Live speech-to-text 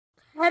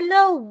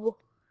Hello,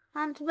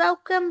 and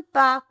welcome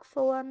back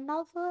for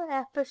another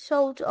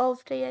episode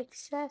of the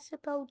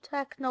Accessible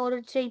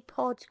Technology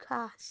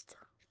Podcast.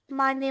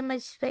 My name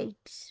is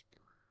Phoebes,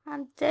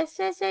 and this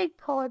is a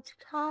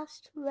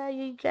podcast where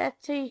you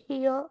get to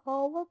hear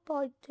all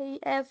about the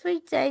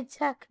everyday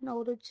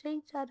technology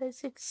that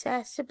is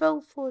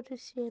accessible for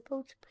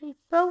disabled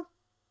people,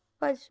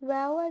 as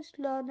well as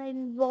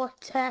learning what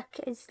tech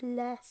is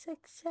less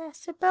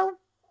accessible.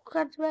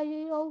 And where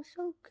you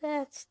also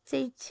get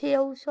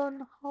details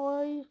on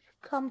how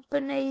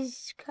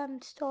companies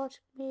can start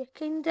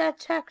making their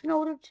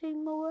technology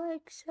more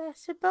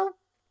accessible,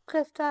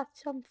 if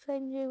that's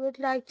something you would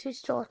like to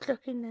start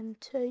looking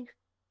into.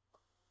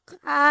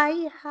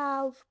 I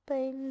have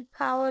been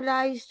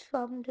paralysed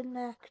from the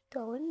neck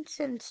down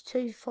since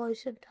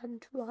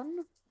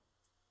 2001,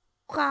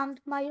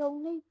 and my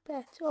only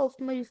bit of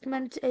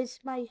movement is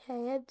my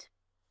head.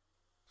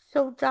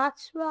 So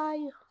that's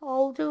why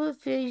all the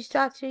reviews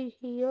that you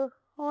hear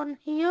on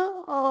here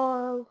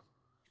are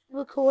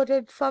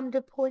recorded from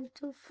the point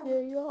of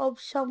view of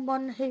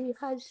someone who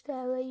has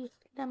very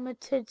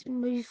limited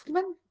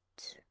movement.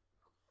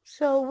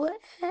 So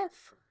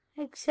if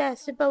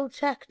accessible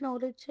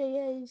technology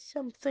is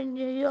something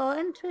you are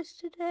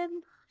interested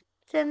in,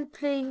 then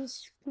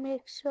please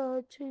make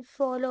sure to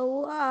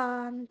follow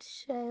and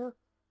share.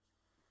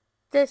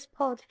 This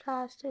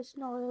podcast is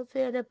now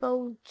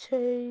available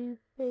to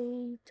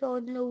be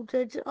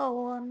downloaded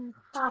on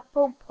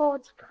Apple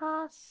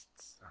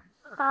Podcasts,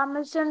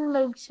 Amazon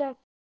Music,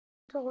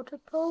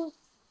 Audible,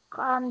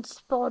 and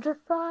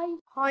Spotify.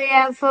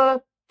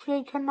 However,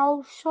 you can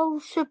also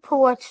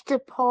support the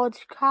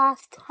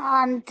podcast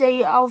and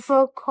the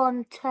other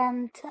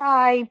content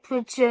I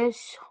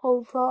produce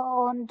over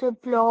on the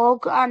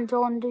blog and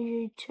on the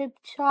YouTube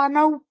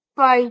channel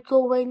by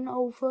going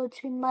over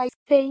to my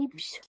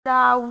Phoebes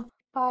Now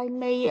Buy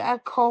Me a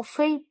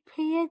Coffee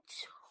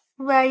page,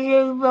 where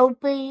you will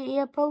be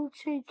able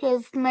to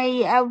give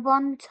me a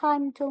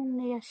one-time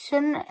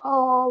donation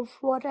of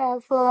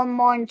whatever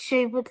amount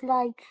you would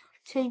like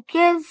to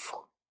give.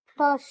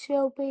 Plus,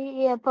 you'll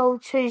be able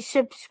to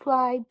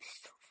subscribe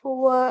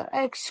for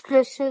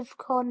exclusive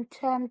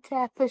content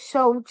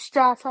episodes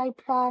that I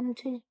plan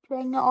to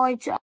bring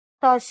out,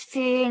 plus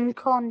viewing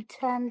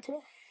content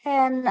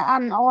in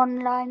an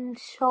online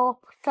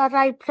shop that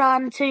I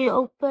plan to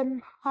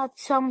open at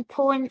some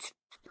point.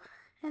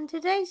 In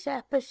today's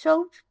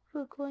episode,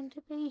 we're going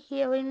to be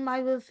hearing my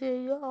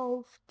review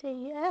of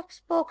the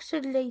Xbox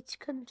Elite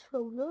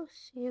Controller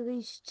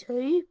Series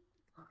 2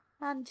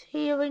 and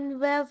hearing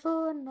whether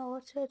or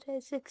not it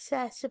is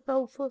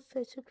accessible for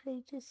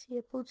physically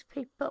disabled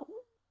people.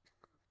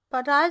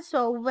 But as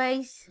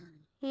always,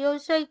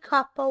 here's a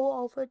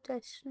couple of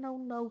additional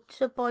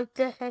notes about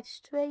the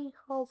history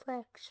of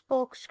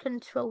Xbox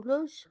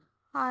controllers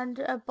and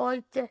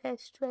about the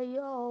history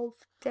of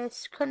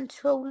this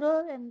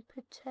controller in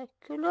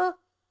particular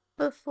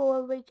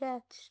before we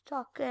get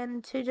stuck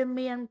into the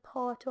main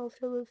part of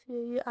the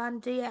review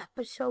and the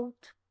episode.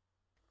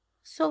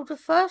 So the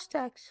first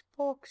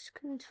Xbox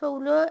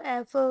controller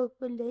ever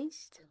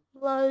released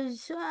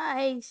was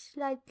a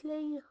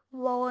slightly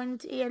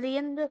round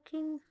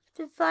alien-looking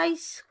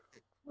device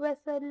with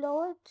a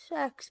large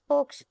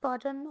Xbox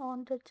button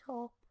on the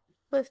top,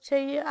 with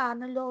two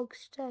analog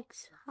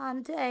sticks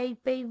and a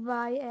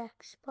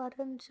BYX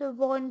button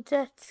around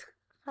it,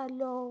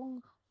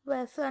 along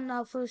with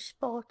another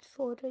spot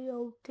for the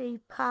old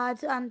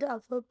D-pad and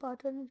other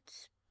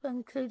buttons,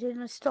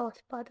 including a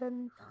start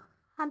button.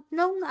 And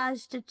known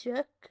as the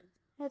Duke,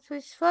 it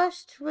was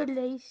first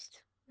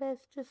released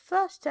with the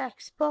first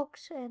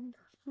Xbox in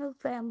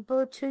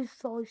November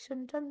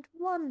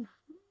 2001.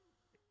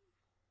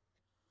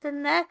 The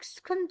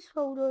next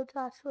controller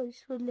that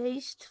was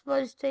released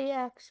was the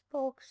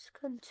Xbox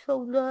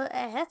Controller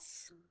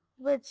S,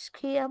 which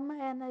came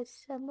in a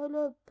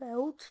similar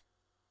build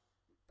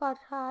but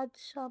had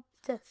some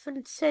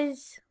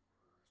differences.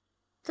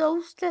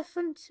 Those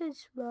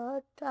differences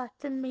were that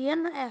the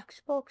main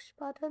Xbox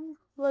button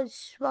was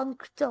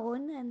shrunk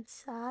down in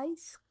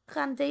size,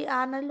 and the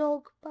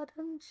analog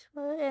buttons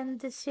were in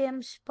the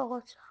same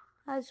spot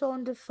as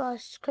on the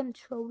first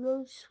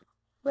controllers,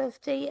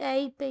 with the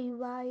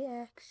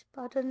ABYX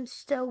button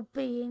still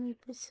being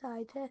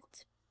beside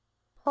it.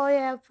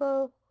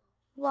 However,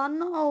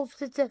 one of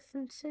the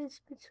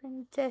differences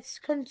between this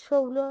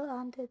controller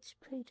and its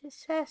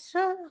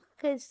predecessor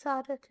is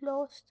that it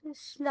lost a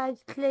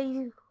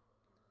slightly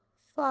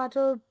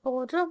fatter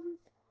bottom,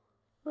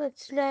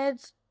 which led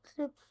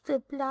to the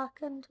black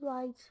and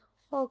white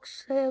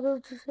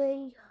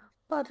auxiliary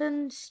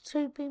buttons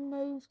to be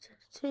moved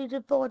to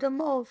the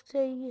bottom of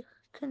the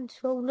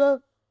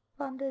controller,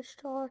 and the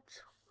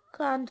start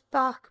and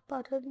back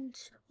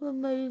buttons were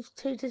moved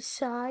to the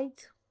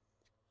side.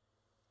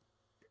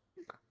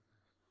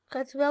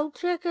 It will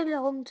take a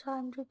long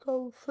time to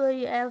go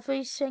through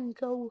every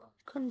single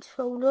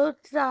controller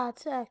that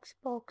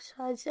Xbox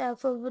has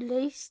ever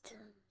released,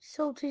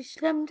 so to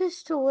slim the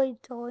story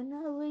down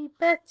a wee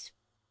bit,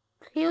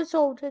 here's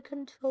all the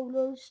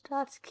controllers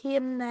that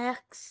came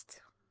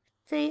next.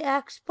 the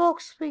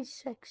Xbox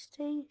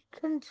 360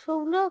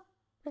 controller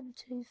in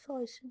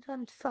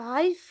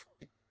 2005,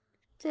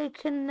 the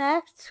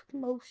Kinect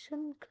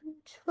motion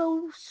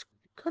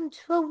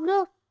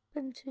controller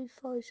in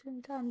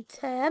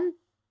 2010,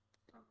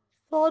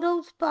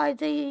 followed by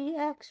the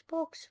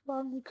Xbox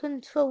One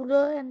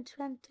controller in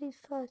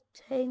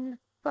 2013,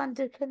 and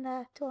the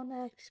Kinect on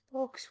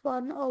Xbox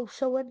One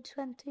also in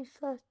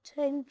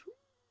 2013.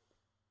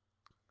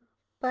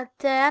 But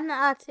then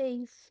at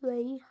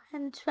E3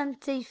 in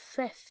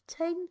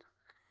 2015,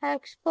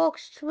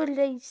 Xbox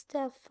released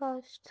their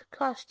first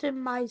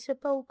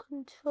customizable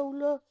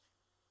controller,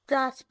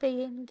 that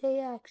being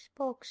the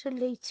Xbox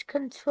Elite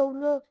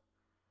controller.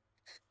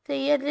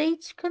 The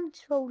Elite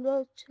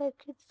controller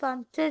took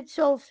advantage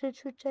of the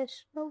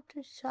traditional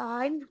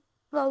design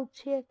while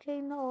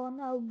taking on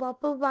a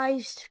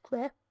rubberized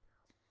grip.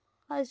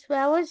 As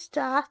well as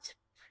that,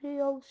 we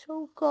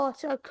also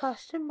got a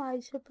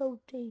customizable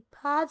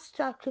D-pad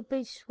that could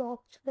be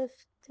swapped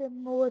with the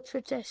more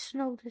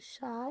traditional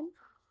design,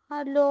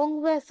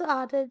 along with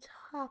added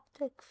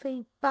haptic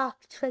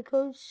feedback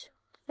triggers,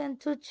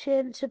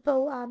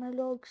 interchangeable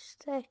analog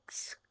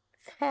sticks,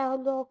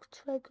 hair-lock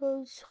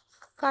triggers,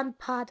 and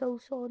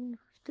paddles on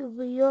the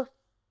rear.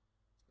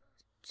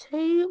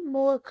 2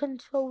 more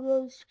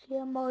controllers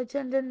came out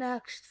in the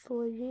next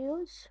 4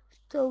 years,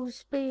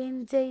 those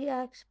being the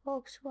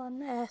Xbox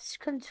One S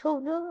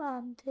controller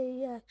and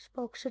the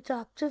Xbox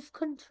Adaptive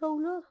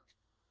controller.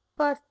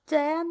 But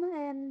then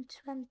in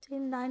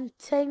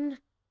 2019,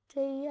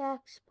 the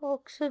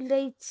Xbox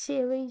Elite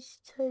Series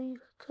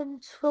 2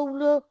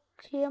 controller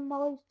came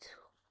out,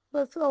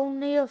 with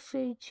only a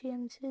few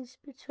changes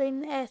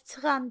between it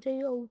and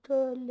the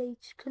older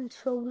Elite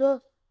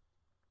controller.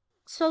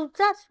 So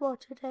that's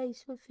what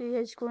today's review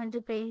is going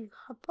to be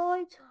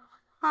about.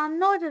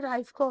 And now that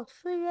I've got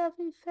through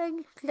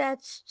everything,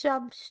 let's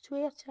jump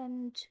straight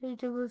into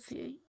the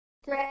review.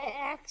 The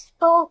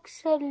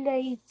Xbox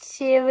Elite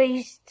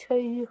Series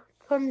 2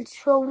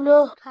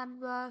 controller can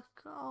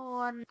work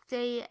on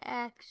the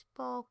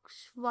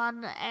Xbox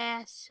One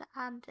S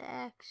and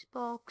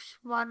Xbox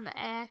One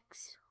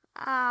X,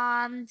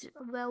 and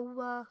will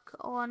work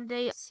on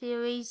the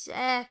Series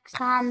X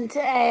and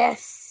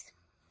S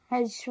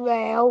as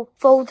well.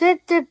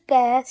 Voted the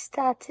best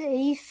at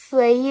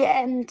E3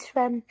 in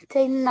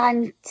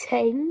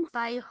 2019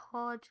 by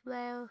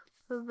Hardware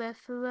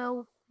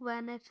Peripheral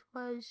when it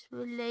was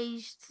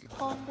released.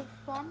 On the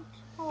front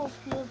of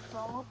your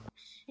box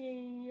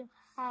you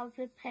have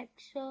a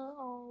picture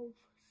of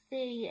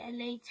the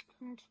Elite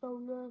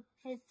controller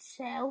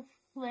itself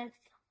with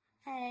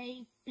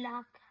a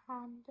black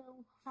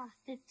handle at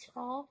the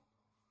top,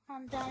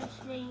 and as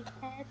we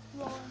head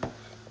round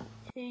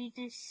to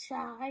the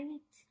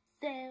side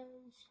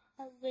there's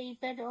a wee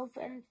bit of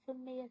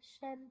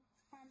information,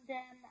 and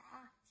then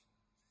at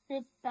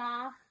the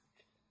back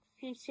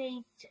you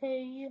see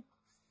 2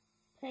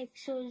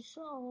 pictures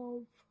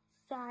of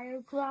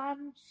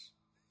diagrams,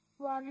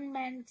 one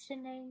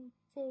mentioning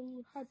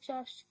the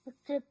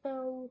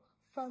adjustable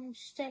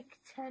thumbstick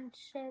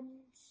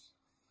tensions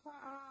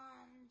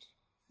and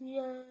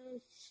your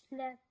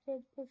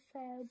selected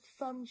preferred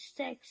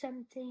thumbsticks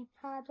and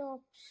D-pad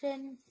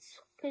options,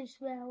 as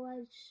well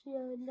as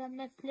your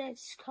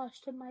limitless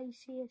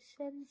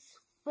customizations,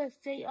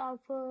 with the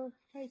other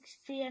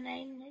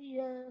explaining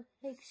your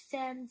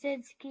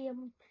extended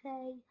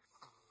gameplay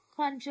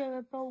and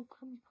durable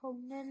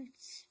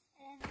components.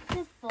 In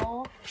the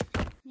box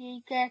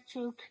you get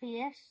your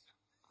case,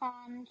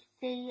 and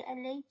the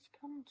Elite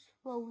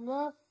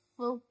controller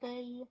will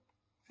be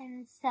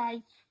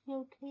inside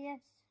your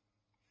case.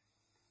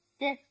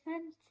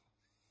 Different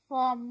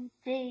from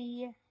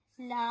the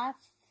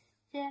last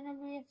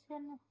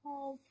generation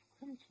of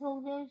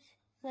controllers,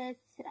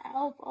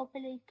 of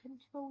Elite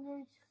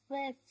controllers,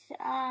 which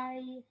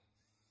I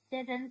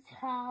didn't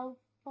have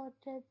but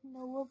did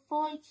know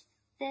about.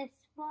 This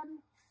one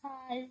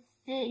has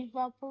the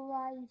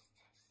rubberized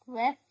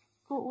grip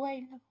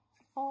going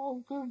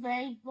all the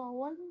way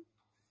round.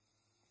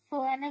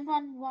 For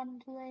anyone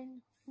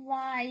wondering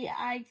why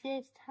I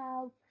just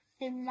have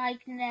the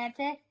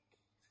magnetic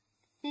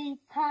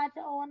D-pad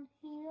on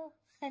here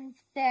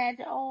instead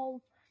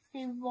of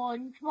the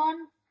round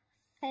one,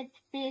 it's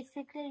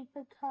basically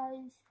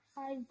because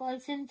I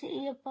wasn't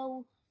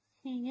able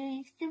to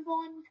use the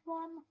round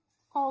one.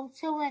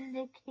 Also in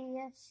the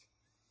case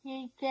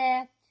you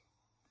get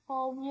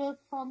all your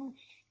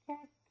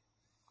thumbstick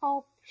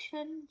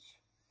options,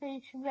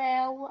 as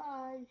well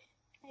as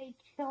a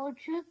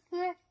charger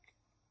brick.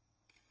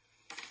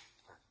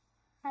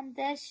 And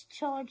this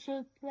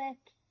charger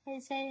brick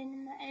is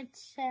in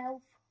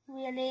itself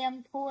really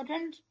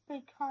important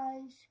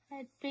because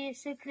it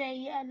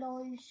basically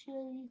allows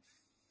you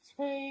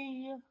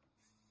to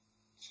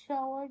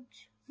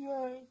charge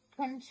your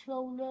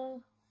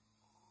controller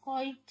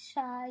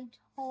outside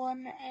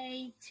on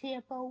a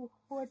table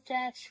or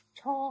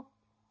desktop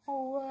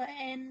or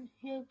in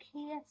your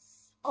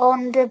case.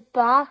 On the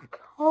back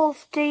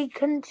of the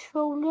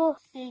controller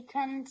you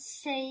can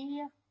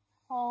see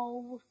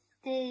all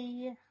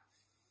the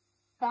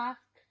back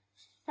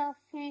stuff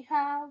we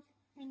have,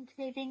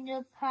 including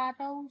the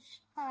paddles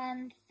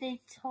and the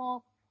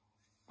top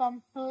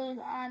bumper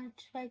and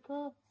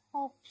trigger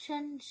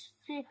options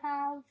we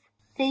have.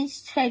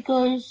 These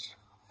triggers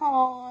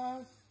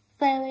are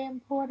very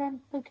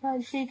important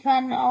because you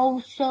can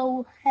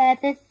also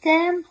edit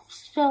them,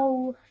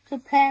 so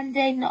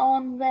depending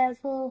on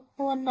whether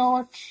or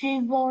not you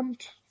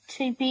want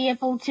to be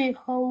able to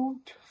hold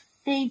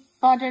the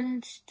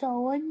buttons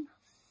down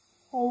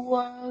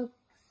or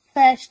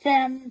press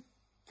them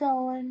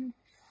down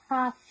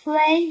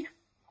halfway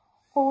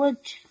or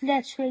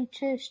literally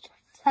just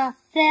tap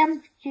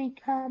them, you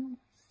can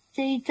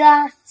do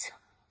that.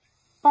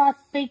 But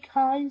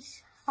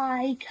because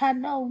I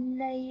can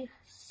only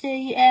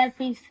do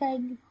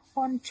everything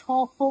on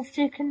top of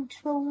the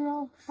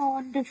controller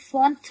on the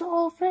front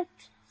of it,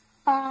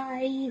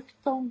 I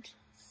don't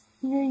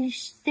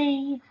use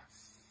the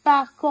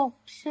back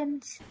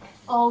options.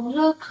 All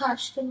the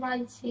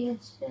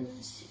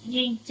customizations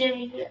you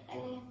do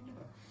in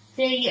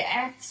the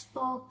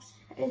Xbox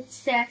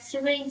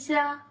accessories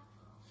app,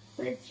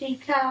 which you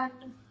can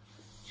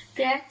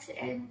get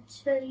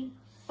into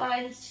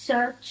by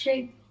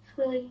searching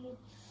through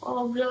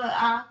all the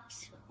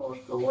apps or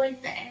going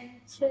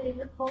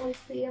into all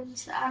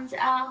games and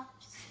apps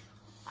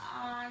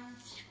and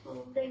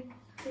scrolling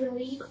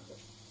through.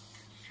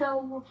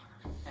 So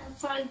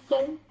if I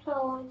go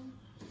down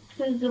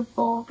to the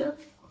bottom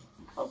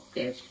of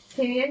this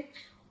page,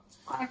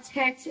 I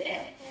text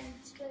it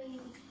into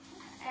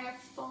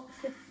Xbox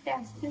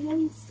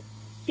accessories,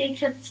 you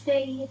can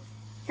see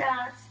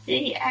that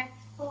the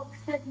Xbox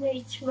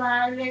Elite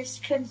Wireless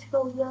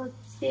Controller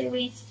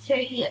Series 2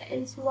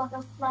 is one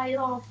of my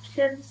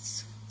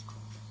options.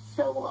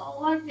 So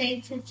all I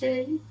need to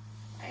do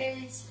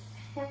is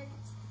hit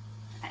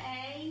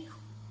A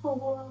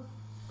for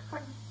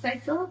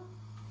configure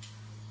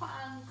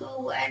and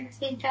go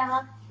into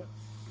that.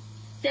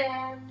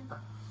 Then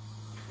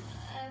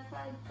if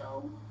I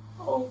go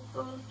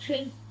over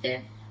to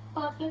this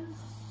button,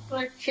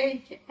 which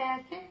is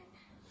edit,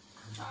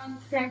 and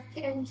click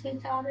into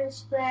that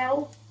as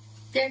well,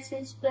 this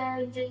is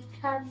where you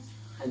can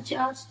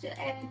adjust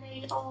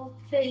any of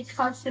the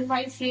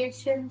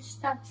customizations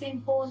that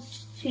you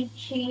want to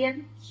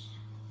change.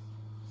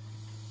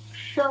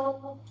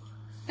 So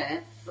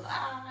if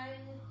I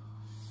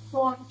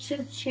want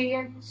to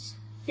change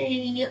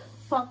the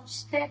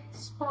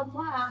thumbsticks from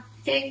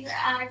acting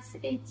as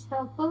a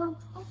toggle,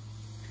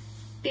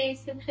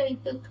 basically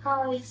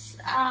because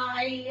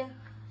I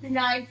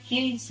like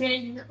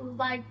using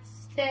right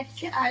stick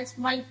as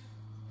my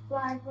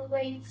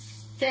primary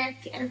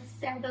stick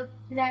instead of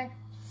left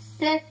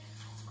stick,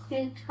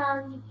 you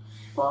can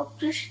swap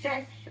the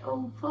stick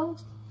over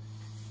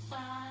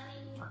by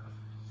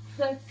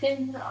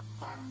clicking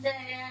and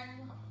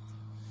then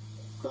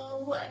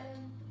go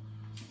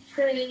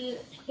into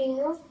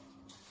here.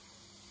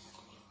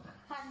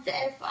 And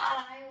if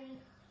I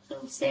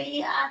can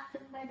see at the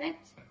minute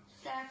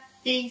that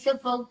these are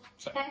both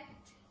checked,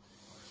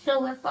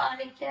 so if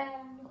I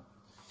then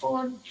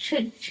want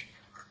to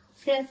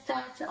take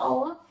that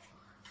off,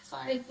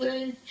 I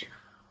would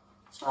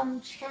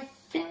uncheck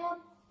them.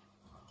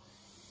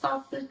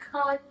 But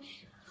because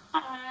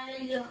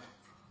I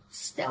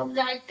still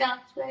like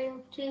that way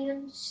of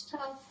doing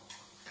stuff,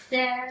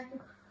 then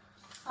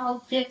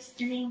I'll just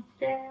leave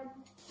them.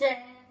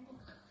 Then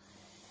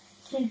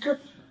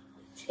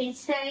to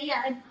say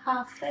I'm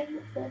happy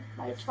with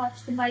my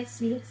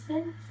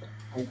customization,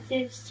 I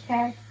just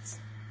hit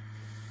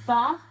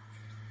back,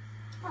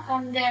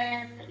 and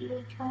then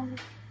you can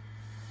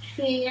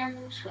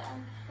change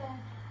and set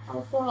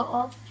other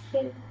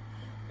options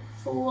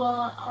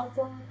for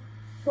other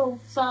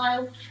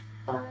profiles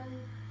by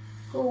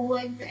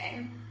going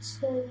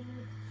into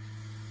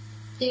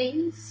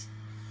these,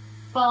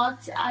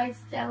 but I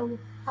still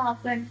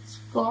haven't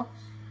got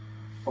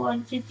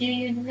one to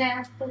do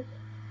that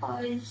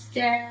because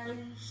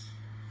there's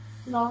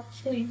not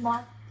too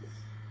much.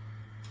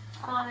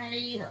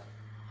 I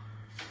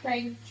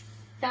think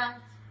that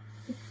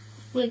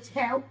would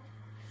help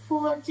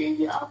for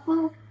the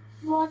other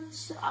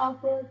ones,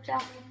 other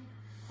than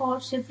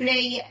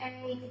possibly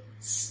a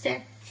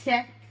stick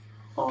check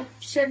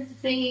option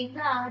being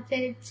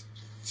added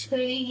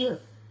to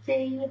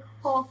the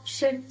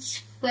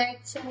options,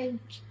 which I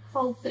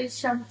hope is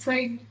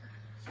something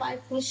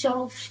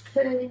Microsoft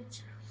could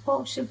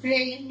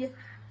possibly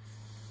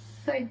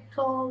think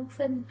of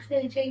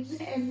including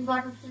in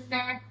one of the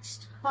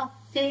next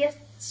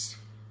updates.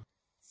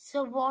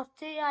 So what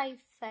do I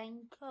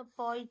think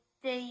about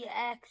the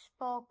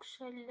Xbox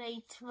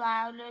Elite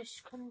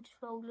Wireless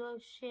Controller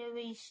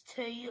Series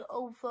 2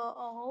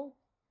 overall?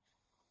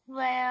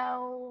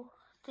 Well,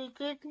 the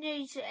good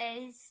news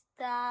is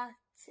that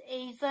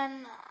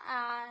even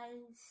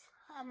as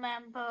a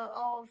member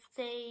of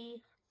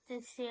the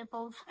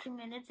disabled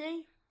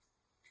community,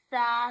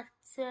 that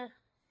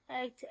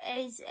it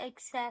is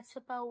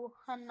accessible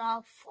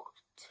enough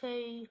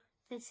to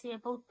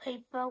disabled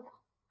people.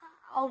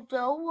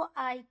 Although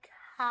I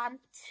can't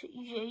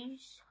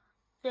use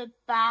the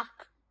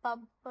back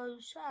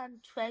bumpers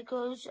and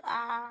triggers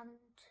and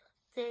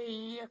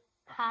the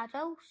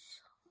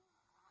paddles.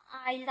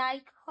 I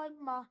like how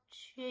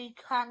much you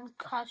can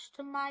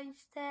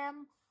customize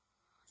them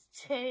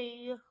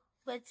to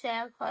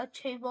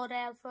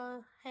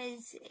whatever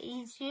is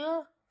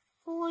easier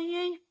for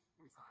you,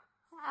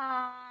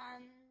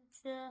 and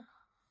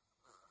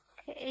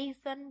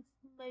even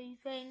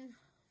moving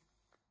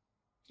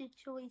the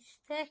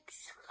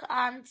joysticks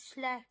and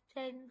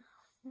selecting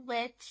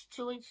which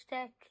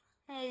joystick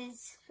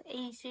is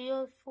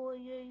easier for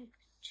you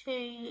to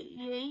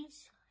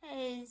use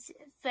is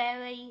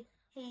very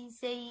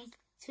easy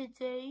to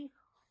do.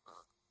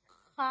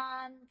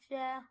 And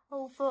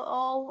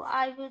overall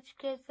I would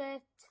give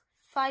it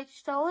 5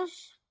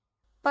 stars.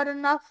 But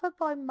enough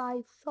about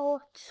my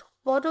thoughts.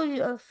 What are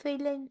your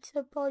feelings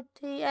about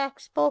the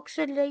Xbox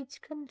Elite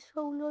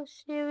Controller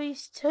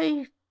Series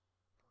 2?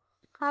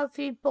 Have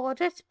you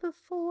bought it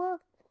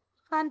before?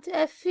 And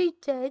if you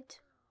did,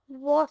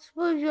 what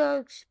were your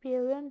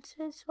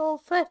experiences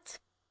of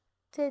it?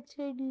 Did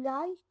you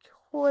like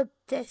or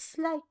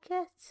dislike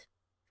it?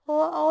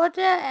 Or are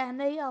there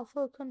any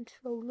other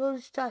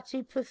controllers that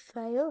you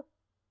prefer?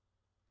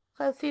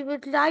 If you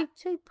would like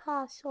to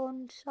pass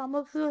on some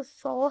of your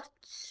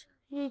thoughts,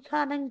 you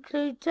can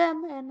include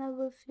them in a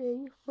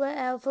review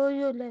wherever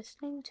you're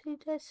listening to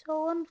this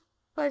on,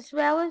 as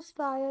well as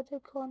via the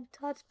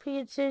contact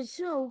pages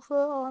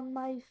over on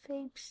my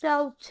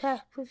Fabestyle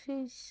Tech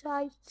Reviews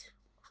site,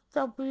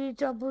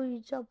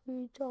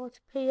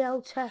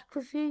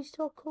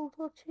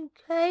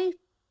 www.pltechreviews.co.uk,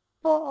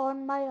 or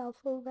on my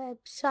other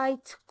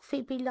website,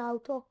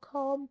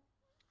 phoebelau.com.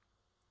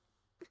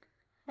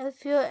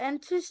 If you're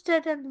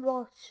interested in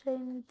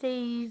watching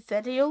the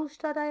videos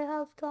that I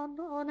have done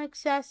on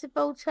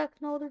accessible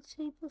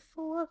technology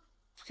before,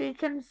 you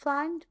can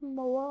find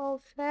more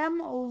of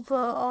them over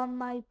on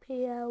my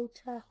PL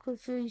Tech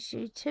Reviews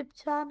YouTube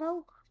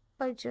channel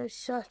by just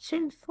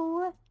searching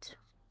for it.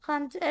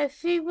 And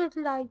if you would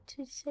like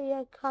to see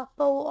a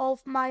couple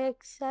of my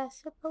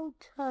accessible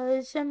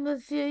tourism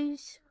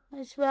reviews,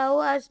 as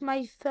well as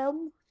my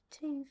film,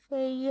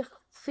 TV,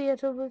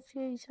 theatre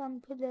reviews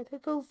and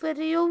political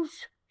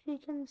videos, you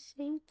can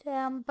see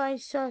them by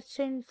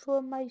searching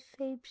for my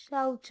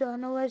Fabestyle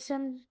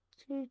Journalism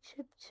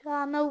YouTube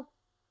channel.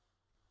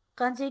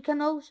 And you can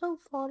also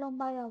follow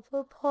my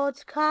other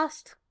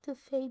podcast, the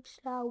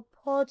Fabestyle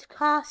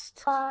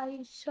Podcast, by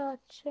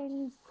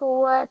searching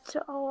for it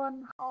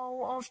on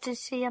all of the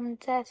same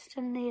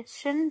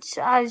destinations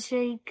as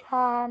you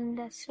can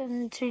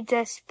listen to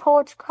this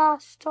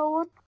podcast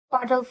on.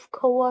 But of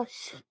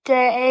course,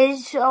 there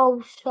is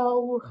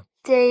also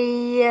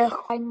the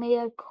Buy Me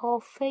a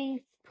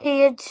Coffee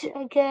page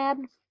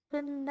again.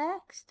 The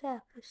next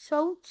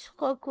episodes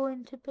are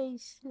going to be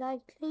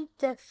slightly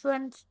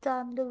different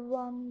than the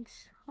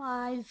ones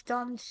I've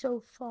done so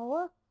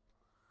far,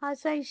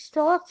 as I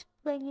start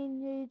bringing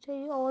you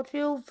the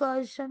audio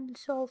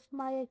versions of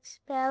my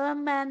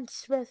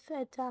experiments with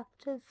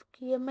adaptive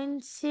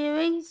gaming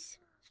series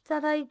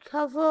that I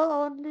cover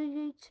on the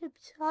YouTube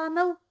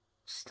channel,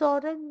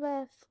 starting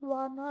with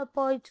one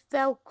about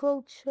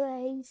Velcro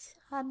trays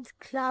and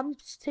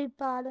clamps to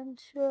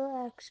balance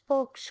your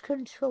Xbox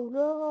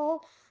controller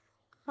off,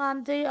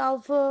 and the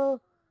other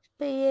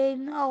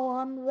being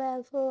on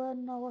whether or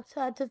not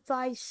a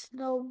device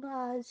known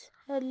as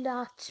a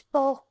latch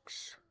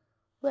box,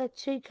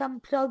 which you can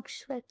plug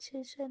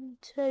switches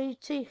into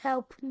to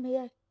help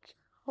make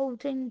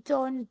holding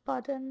down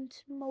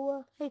buttons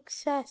more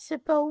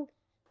accessible,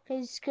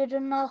 is good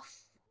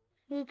enough.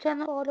 You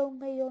can follow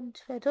me on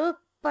Twitter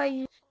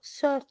by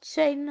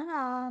searching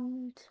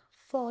and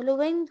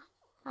following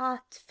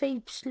at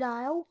Phoebes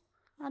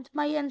and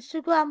my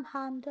Instagram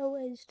handle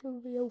is the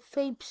real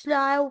Phoebes.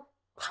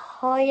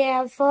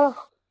 However,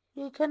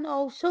 you can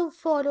also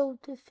follow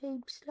the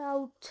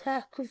Fabestyle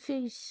Tech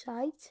Reviews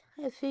site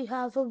if you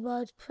have a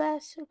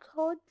WordPress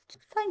account.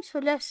 Thanks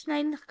for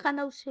listening, and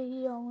I'll see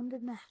you on the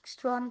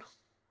next one.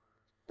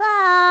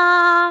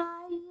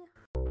 Bye!